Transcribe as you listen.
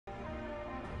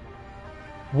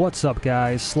What's up,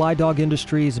 guys?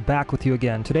 SlyDogIndustries back with you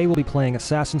again. Today we'll be playing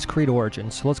Assassin's Creed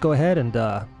Origins, so let's go ahead and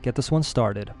get this one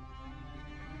started.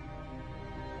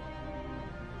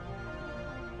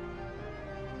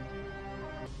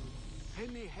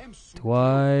 Do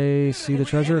I see the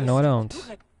treasure? No, I don't.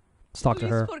 Let's talk to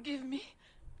her. Please forgive me.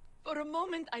 For a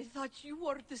moment I thought you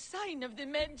were the sign of the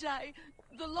Magi,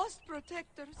 the lost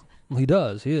protectors. Well, he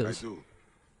does, he is. I do.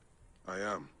 I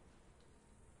am.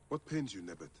 What pains you,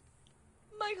 Nebbit?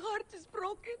 My heart is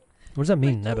broken. What does that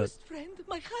mean, my Nebbit? dearest friend,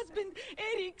 my husband,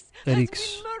 Eric's, Eric's.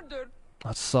 has been murdered.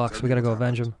 That sucks. We gotta go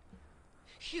avenge him.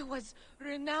 He was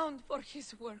renowned for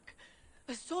his work.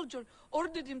 A soldier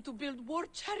ordered him to build war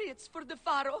chariots for the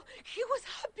Pharaoh. He was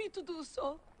happy to do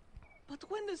so. But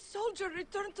when the soldier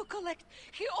returned to collect,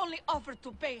 he only offered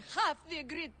to pay half the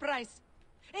agreed price.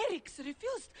 Eric's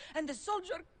refused, and the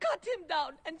soldier cut him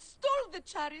down and stole the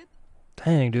chariot.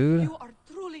 Dang, dude. You are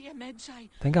truly a Magi.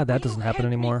 Thank God that Will doesn't you happen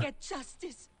help me anymore. get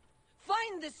justice?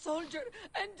 Find the soldier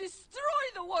and destroy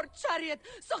the war chariot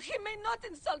so he may not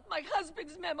insult my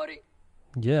husband's memory.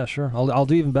 Yeah, sure. I'll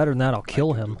do even better than that. I'll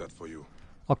kill him. Do that for you.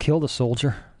 I'll kill the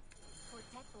soldier.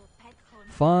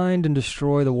 Find and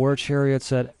destroy the war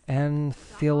chariots at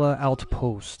Anthila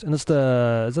Outpost. And is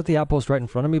that the outpost right in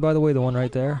front of me, by the way? The one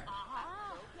right there?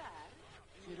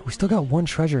 We still got one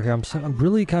treasure here. I'm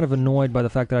really kind of annoyed by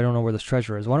the fact that I don't know where this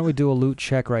treasure is. Why don't we do a loot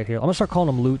check right here? I'm going to start calling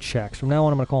them loot checks. From now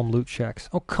on, I'm going to call them loot checks.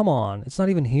 Oh, come on. It's not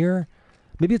even here?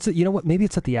 Maybe it's you know what? Maybe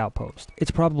it's at the outpost. It's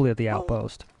probably at the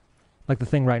outpost. Like the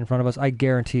thing right in front of us. I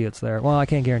guarantee it's there. Well, I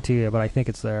can't guarantee it, but I think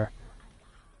it's there.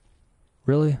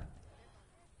 Really?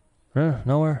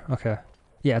 Nowhere? Okay.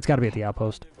 Yeah, it's got to be at the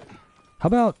outpost. How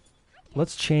about,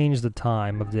 let's change the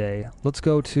time of day. Let's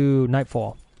go to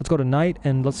nightfall. Let's go to night,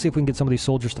 and let's see if we can get some of these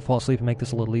soldiers to fall asleep and make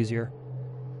this a little easier.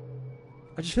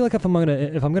 I just feel like if I'm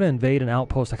gonna invade an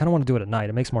outpost, I kind of want to do it at night.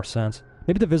 It makes more sense.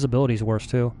 Maybe the visibility's worse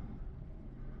too.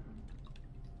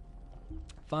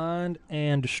 Find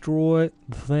and destroy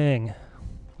the thing.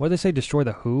 What do they say? Destroy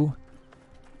the who?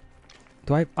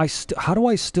 How do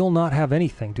I still not have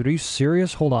anything, dude? Are you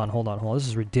serious? Hold on. This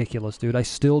is ridiculous, dude. I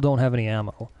still don't have any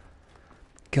ammo.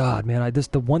 God, man,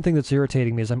 the one thing that's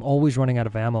irritating me is I'm always running out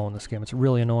of ammo in this game. It's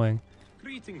really annoying.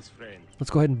 Greetings, friend. Let's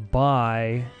go ahead and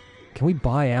buy... Can we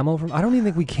buy ammo from... I don't even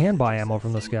think we can buy ammo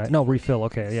from this guy. No, refill.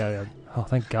 Okay, yeah. Oh,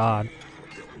 thank God.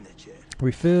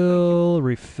 Refill.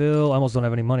 I almost don't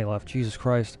have any money left. Jesus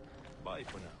Christ. Bye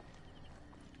for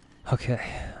now. Okay.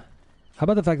 How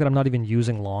about the fact that I'm not even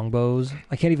using longbows?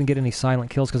 I can't even get any silent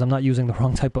kills because I'm not using the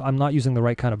wrong type of... I'm not using the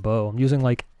right kind of bow. I'm using,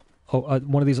 like...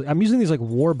 one of these... I'm using these, like,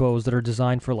 war bows that are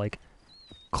designed for, like,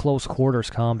 close quarters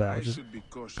combat, which is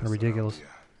kind of ridiculous.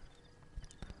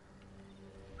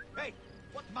 Hey,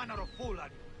 what manner of fool are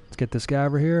you? Let's get this guy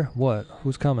over here. What?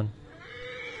 Who's coming?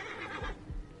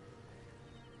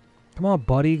 Come on,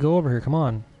 buddy. Go over here. Come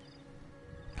on.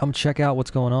 Come check out what's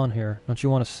going on here. Don't you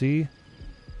want to see?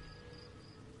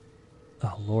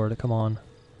 Oh, Lord. Come on.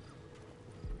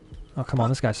 Oh, come on.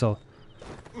 This guy's so...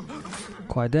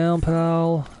 Quiet down,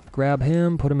 pal. Grab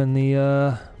him, put him in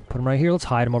the, put him right here. Let's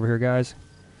hide him over here, guys.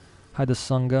 Hide the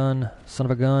son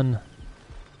of a gun.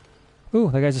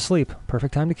 Ooh, that guy's asleep.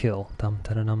 Perfect time to kill. Dum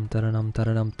da dum da dum da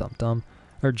dum dum dum.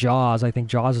 Or Jaws. I think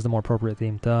Jaws is the more appropriate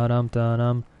theme. Da dum da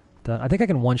dum. I think I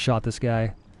can one-shot this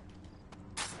guy.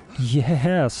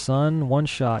 Yeah, son. One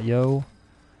shot, yo.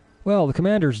 Well, the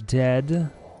commander's dead.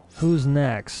 Who's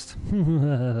next?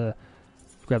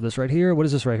 Grab this right here. What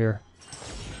is this right here?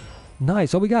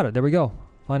 Nice. Oh, we got it. There we go.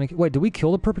 Wait, did we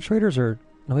kill the perpetrators, or...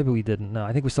 No, maybe we didn't. No,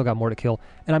 I think we still got more to kill.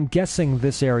 And I'm guessing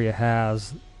this area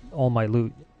has all my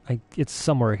loot. It's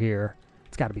somewhere here.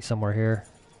 It's got to be somewhere here.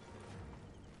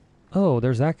 Oh,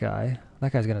 there's that guy.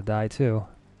 That guy's gonna die, too.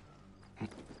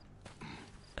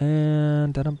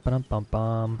 And...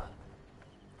 Da-dum-ba-dum-bum-bum.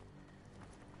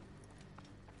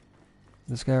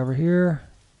 This guy over here.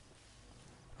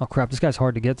 Oh, crap. This guy's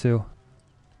hard to get to.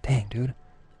 Dang, dude.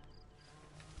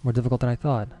 More difficult than I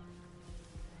thought.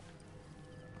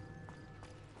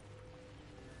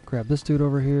 Grab this dude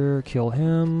over here, kill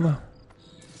him.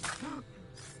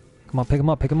 Come on, pick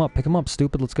him up,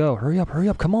 stupid, let's go. Hurry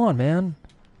up, come on, man.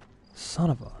 Son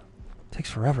of a...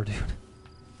 Takes forever, dude.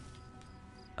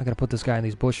 I gotta put this guy in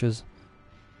these bushes.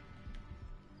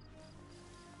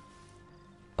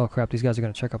 Oh crap, these guys are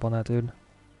gonna check up on that dude.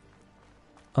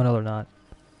 Oh no, they're not.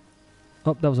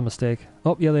 Oh, that was a mistake.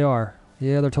 Oh, yeah, they are.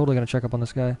 Yeah, they're totally gonna check up on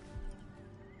this guy.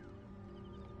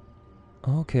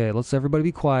 Okay, let's everybody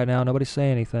be quiet now. Nobody say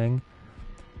anything.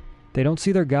 They don't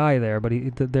see their guy there, but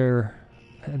they're...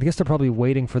 I guess they're probably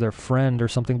waiting for their friend or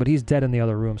something, but he's dead in the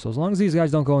other room. So as long as these guys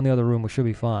don't go in the other room, we should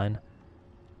be fine.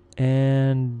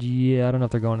 And yeah, I don't know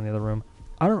if they're going in the other room.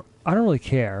 I I don't really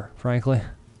care, frankly.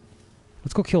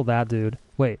 Let's go kill that dude.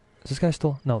 Wait, is this guy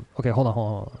still? No. Okay, hold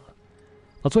on.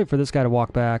 Let's wait for this guy to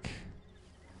walk back.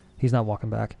 He's not walking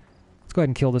back. Let's go ahead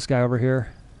and kill this guy over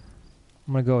here.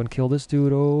 I'm gonna go and kill this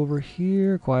dude over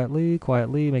here. Quietly,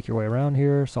 quietly. Make your way around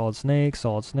here. Solid snake,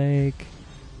 solid snake.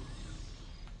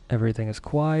 Everything is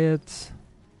quiet.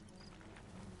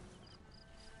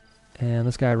 And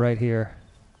this guy right here.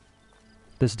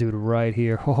 This dude right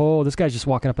here. Oh, this guy's just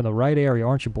walking up in the right area,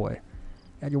 aren't you, boy?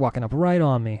 Yeah, you're walking up right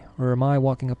on me. Or am I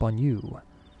walking up on you?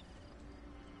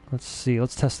 Let's see.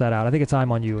 Let's test that out. I think it's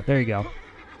I'm on you. There you go.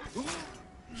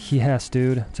 Yes,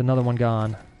 dude. It's another one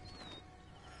gone.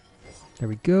 There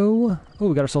we go. Oh,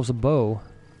 we got ourselves a bow.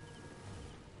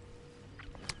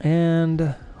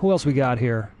 And who else we got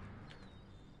here?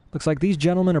 Looks like these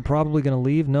gentlemen are probably going to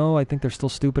leave. No, I think they're still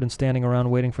stupid and standing around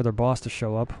waiting for their boss to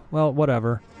show up. Well,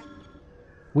 whatever.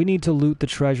 We need to loot the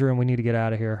treasure and we need to get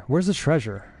out of here. Where's the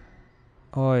treasure?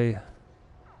 Oi.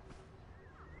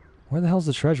 Where the hell's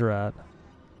the treasure at?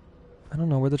 I don't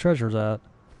know where the treasure's at.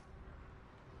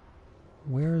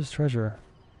 Where is treasure?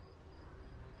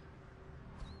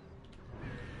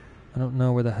 I don't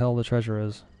know where the hell the treasure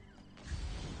is.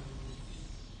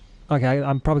 Okay,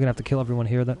 I'm probably gonna have to kill everyone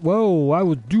here then. Whoa, I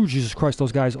would do, Jesus Christ,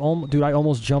 those guys, dude, I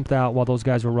almost jumped out while those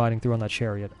guys were riding through on that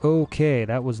chariot. Okay,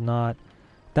 that was not,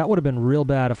 that would have been real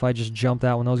bad if I just jumped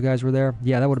out when those guys were there.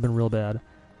 Yeah, that would have been real bad.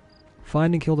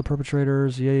 Find and kill the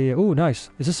perpetrators, yeah. Ooh, nice.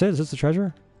 Is this it? Is this the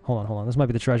treasure? Hold on, this might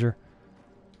be the treasure.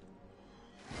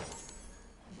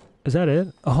 Is that it?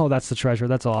 Oh, that's the treasure,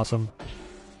 that's awesome.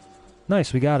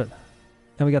 Nice, we got it.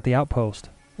 And we got the outpost.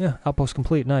 Yeah, outpost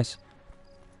complete, nice.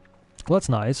 Well, that's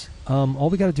nice. All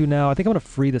we gotta do now, I think I'm gonna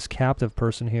free this captive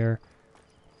person here.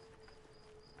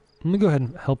 Let me go ahead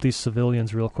and help these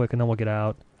civilians real quick, and then we'll get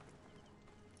out.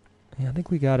 Yeah, I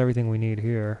think we got everything we need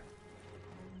here.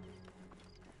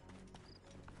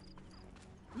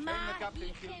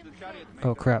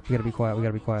 Oh crap, we gotta be quiet,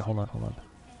 hold on.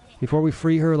 Before we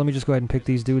free her, let me just go ahead and pick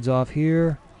these dudes off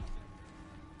here.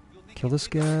 Kill this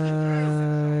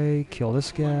guy, kill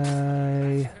this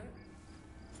guy.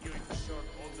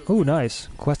 Oh, nice.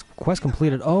 Quest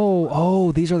completed.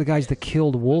 Oh, these are the guys that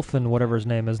killed Wolfen, whatever his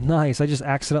name is. Nice, I just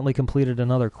accidentally completed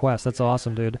another quest. That's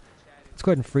awesome, dude. Let's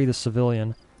go ahead and free this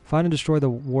civilian. Find and destroy the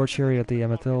war chariot at the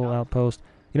Emethil outpost.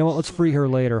 You know what, let's free her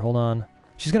later, hold on.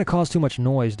 She's gonna cause too much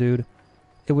noise, dude.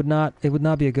 It would not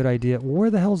be a good idea. Where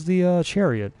the hell's the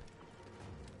chariot?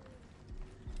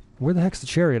 Where the heck's the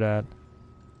chariot at?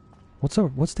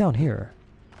 What's down here?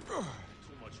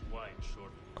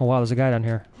 Oh wow, there's a guy down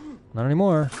here. Not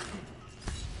anymore.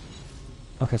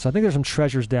 Okay, so I think there's some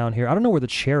treasures down here. I don't know where the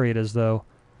chariot is, though.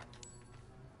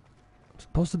 I'm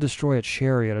supposed to destroy a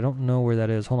chariot. I don't know where that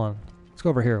is. Hold on. Let's go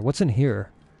over here. What's in here?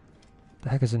 The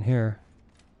heck is in here?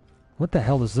 What the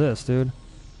hell is this, dude?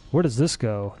 Where does this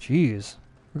go? Jeez.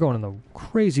 We're going in the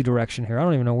crazy direction here. I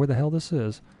don't even know where the hell this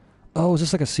is. Oh, is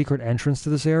this like a secret entrance to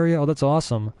this area? Oh, that's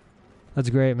awesome. That's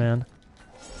great, man.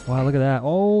 Wow, look at that.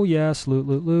 Oh, yes.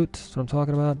 Loot. That's what I'm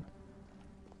talking about.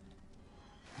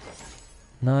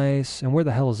 Nice. And where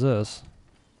the hell is this?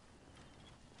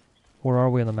 Where are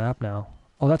we on the map now?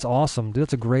 Oh, that's awesome. Dude,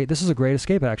 this is a great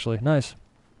escape, actually. Nice.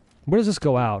 Where does this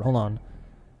go out? Hold on.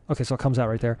 Okay, so it comes out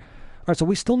right there. Alright, so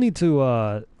we still need to,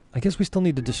 I guess we still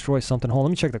need to destroy something. Hold on,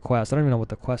 let me check the quest. I don't even know what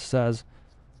the quest says.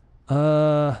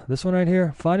 This one right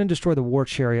here? Find and destroy the war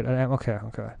chariot. Okay.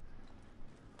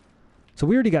 So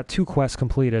we already got 2 quests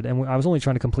completed, and I was only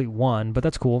trying to complete 1, but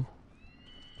that's cool.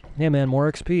 Yeah, man,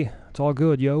 more XP. It's all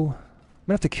good, yo. I'm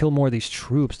gonna have to kill more of these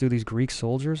troops, dude, these Greek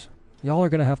soldiers. Y'all are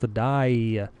gonna have to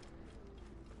die.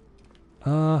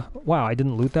 Wow, I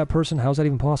didn't loot that person? How's that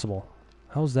even possible?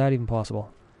 How's that even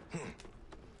possible?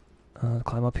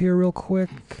 Climb up here real quick.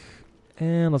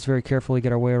 And let's very carefully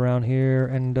get our way around here.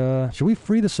 And, should we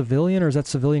free the civilian, or is that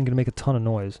civilian gonna make a ton of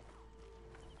noise?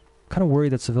 I'm kinda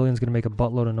worried that civilian's gonna make a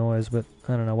buttload of noise, but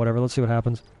I don't know, whatever. Let's see what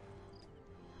happens.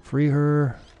 Free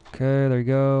her. Okay, there you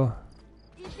go.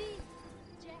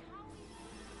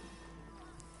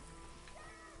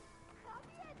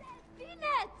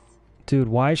 Dude,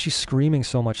 why is she screaming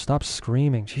so much? Stop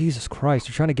screaming. Jesus Christ,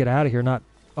 you're trying to get out of here, not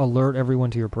alert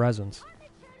everyone to your presence.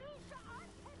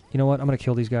 You know what? I'm going to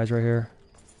kill these guys right here.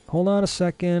 Hold on a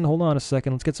second.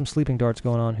 Let's get some sleeping darts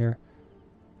going on here.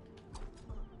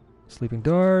 Sleeping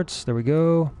darts. There we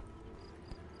go.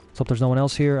 Let's hope there's no one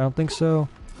else here. I don't think so.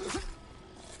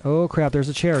 Oh, crap. There's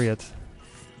a chariot.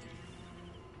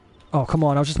 Oh, come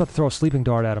on. I was just about to throw a sleeping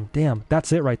dart at him. Damn.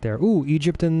 That's it right there. Ooh,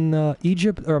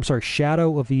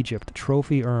 Shadow of Egypt.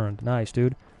 Trophy earned. Nice,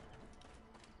 dude.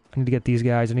 I need to get these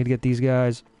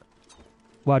guys.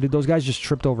 Wow, dude, those guys just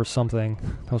tripped over something.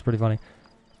 That was pretty funny.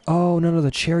 Oh, no,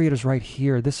 the chariot is right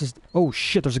here. This is... Oh,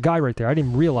 shit, there's a guy right there. I didn't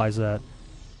even realize that.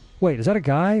 Wait, is that a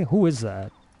guy? Who is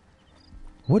that?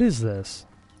 What is this?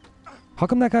 How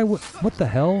come that guy... What the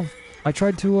hell? I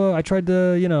tried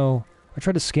to, you know... I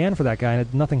tried to scan for that guy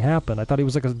and nothing happened. I thought he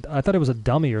was like I thought it was a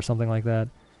dummy or something like that.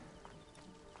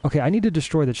 Okay, I need to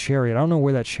destroy the chariot. I don't know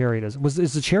where that chariot is.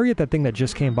 Is the chariot that thing that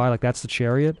just came by? Like, that's the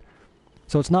chariot?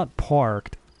 So it's not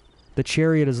parked. The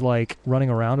chariot is, like, running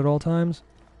around at all times?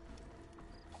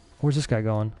 Where's this guy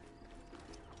going?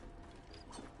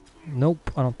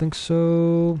 Nope, I don't think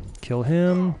so. Kill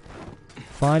him.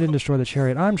 Find and destroy the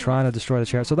chariot. I'm trying to destroy the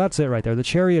chariot. So that's it right there. The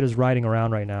chariot is riding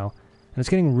around right now. And it's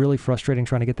getting really frustrating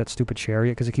trying to get that stupid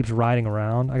chariot because it keeps riding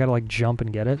around. I gotta, like, jump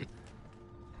and get it.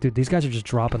 Dude, these guys are just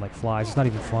dropping like flies. It's not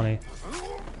even funny.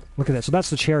 Look at that. So that's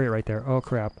the chariot right there. Oh,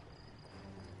 crap.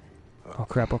 Oh,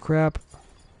 crap. Oh, crap.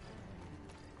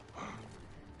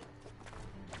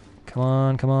 Come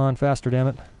on, come on. Faster, damn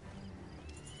it.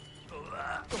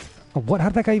 Oh, what? How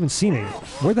did that guy even see me?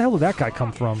 Where the hell did that guy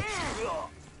come from?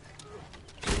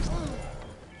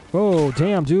 Oh,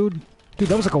 damn, dude. Dude,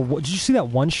 that was like a... Did you see that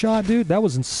one shot, dude? That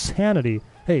was insanity.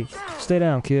 Hey, stay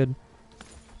down, kid.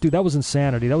 Dude, that was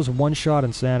insanity. That was one-shot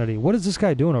insanity. What is this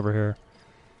guy doing over here?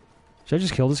 Should I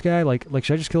just kill this guy? Like,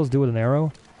 should I just kill this dude with an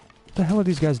arrow? What the hell are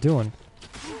these guys doing?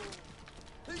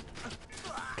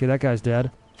 Okay, that guy's dead.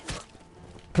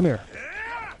 Come here.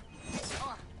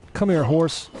 Come here,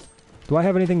 horse. Do I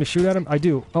have anything to shoot at him? I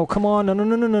do. Oh, come on. No, no,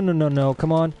 no, no, no, no, no, no.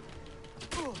 Come on.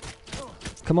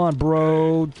 Come on,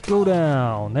 bro. Go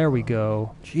down. There we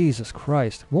go. Jesus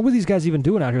Christ. What were these guys even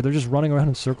doing out here? They're just running around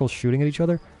in circles shooting at each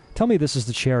other? Tell me this is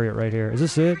the chariot right here. Is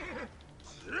this it?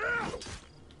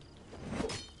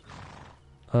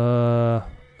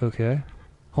 Okay.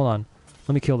 Hold on.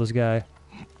 Let me kill this guy.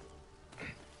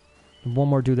 One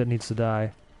more dude that needs to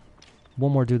die.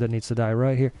 One more dude that needs to die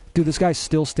right here. Dude, this guy's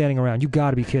still standing around. You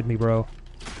gotta be kidding me, bro.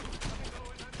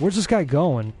 Where's this guy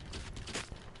going?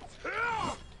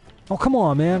 Oh, come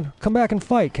on, man. Come back and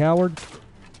fight, coward.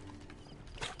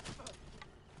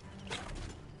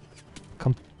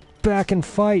 Come back and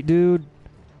fight, dude.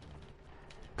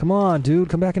 Come on, dude.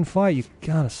 Come back and fight. You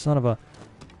got a son of a...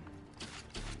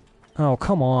 Oh,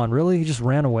 come on. Really? He just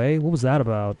ran away? What was that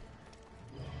about?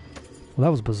 Well,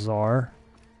 that was bizarre.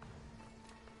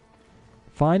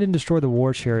 Find and destroy the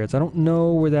war chariots. I don't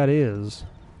know where that is.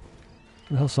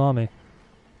 Who the hell saw me?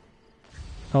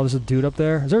 Oh, there's a dude up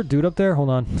there? Is there a dude up there? Hold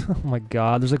on. Oh my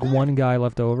god, there's like one guy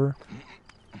left over.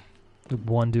 There's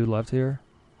one dude left here.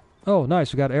 Oh,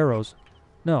 nice, we got arrows.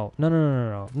 No, no, no, no, no,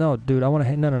 no. No, dude, I want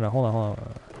to... No, no, no, hold on, hold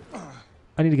on.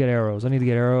 I need to get arrows. I need to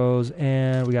get arrows,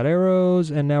 and we got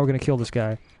arrows, and now we're going to kill this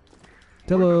guy.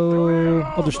 Hello.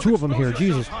 Oh, there's two of them here.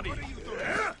 Jesus. I'll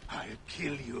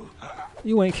kill you.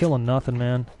 You ain't killing nothing,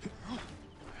 man.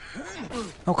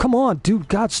 Oh, come on, dude.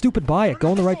 God, stupid, buy it.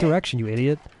 Go in the right direction, you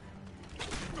idiot.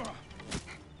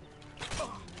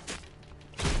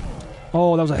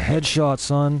 Oh, that was a headshot,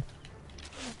 son.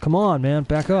 Come on, man.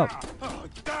 Back up. Oh,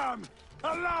 damn!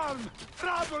 Alarm!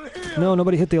 Trouble here! No,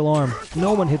 nobody hit the alarm.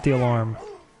 No one hit the alarm.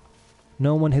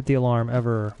 No one hit the alarm,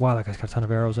 ever. Wow, that guy's got a ton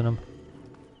of arrows in him.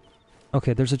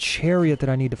 Okay, there's a chariot that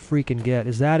I need to freaking get.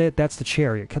 Is that it? That's the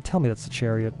chariot. Tell me that's the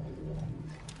chariot.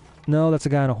 No, that's a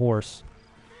guy on a horse.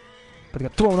 But they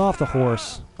got thrown off the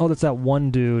horse. Oh, that's that one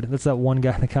dude. That's that one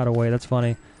guy that got away. That's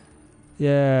funny.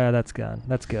 Yeah, that's gone.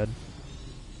 That's good.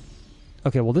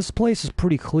 Okay, well, this place is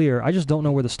pretty clear. I just don't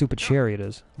know where the stupid chariot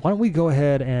is. Why don't we go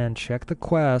ahead and check the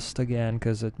quest again,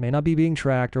 because it may not be being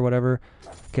tracked or whatever.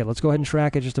 Okay, let's go ahead and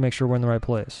track it just to make sure we're in the right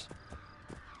place.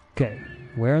 Okay,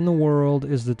 where in the world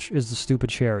is the stupid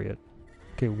chariot?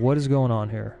 Okay, what is going on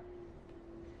here?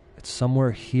 It's somewhere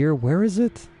here. Where is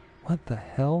it? What the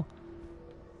hell?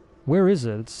 Where is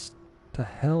it? What the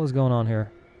hell is going on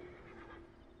here?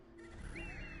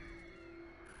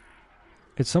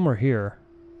 It's somewhere here.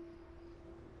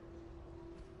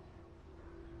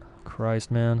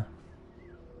 Christ, man.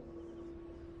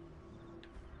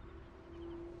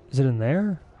 Is it in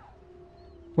there?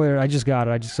 Wait, I just got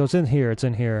it. So it's in here. It's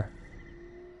in here.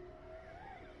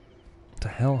 What the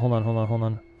hell? Hold on, hold on, hold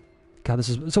on. God, this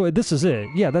is it.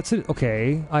 Yeah, that's it.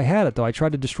 Okay. I had it, though. I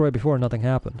tried to destroy it before and nothing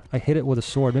happened. I hit it with a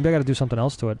sword. Maybe I gotta do something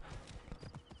else to it.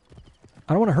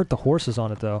 I don't want to hurt the horses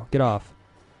on it, though. Get off.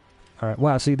 Alright.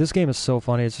 Wow, see, this game is so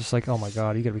funny. It's just like, oh my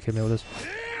god, you gotta be kidding me with this.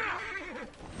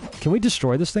 Can we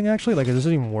destroy this thing, actually? Like, does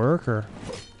it even work, or...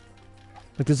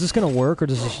 Like, is this gonna work, or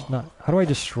does this not... How do I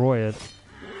destroy it?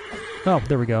 Oh,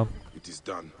 there we go. It is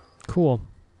done. Cool.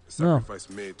 A sacrifice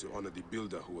made to honor the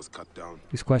builder who was cut down.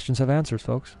 These questions have answers,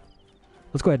 folks.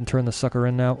 Let's go ahead and turn this sucker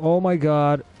in now. Oh my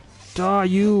god. Ah,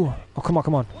 you! Oh, come on,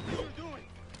 come on.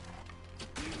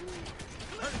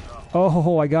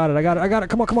 Oh, I got it. I got it. I got it.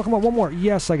 Come on, come on, come on. One more.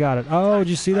 Yes, I got it. Oh, did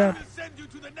you see that?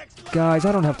 Guys,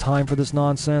 I don't have time for this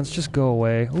nonsense. Just go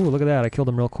away. Ooh, look at that. I killed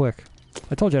him real quick.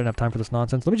 I told you I didn't have time for this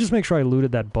nonsense. Let me just make sure I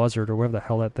looted that buzzard or whatever the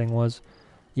hell that thing was.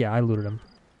 Yeah, I looted him.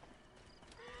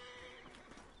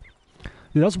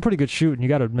 Dude, that was some pretty good shooting, you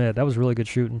gotta admit. That was really good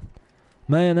shooting.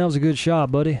 Man, that was a good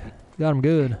shot, buddy. Got him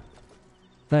good.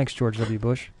 Thanks, George W.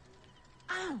 Bush.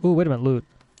 Ooh, wait a minute, loot.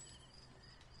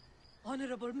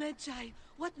 Honorable Magi,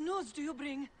 what news do you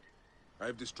bring?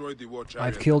 I've destroyed the war chariot.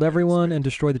 I've killed everyone and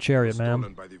destroyed the chariot, stolen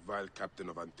ma'am. by the vile captain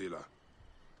of Antilla.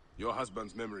 Your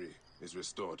husband's memory is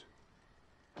restored.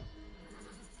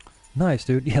 Nice,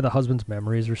 dude. Yeah, the husband's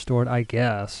memory is restored, I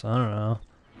guess. I don't know.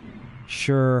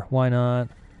 Sure, why not?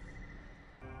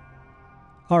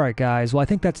 Alright, guys. Well, I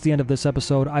think that's the end of this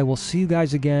episode. I will see you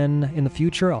guys again in the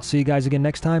future. I'll see you guys again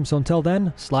next time. So until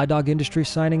then, SlyDogIndustries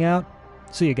signing out.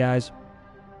 See you guys.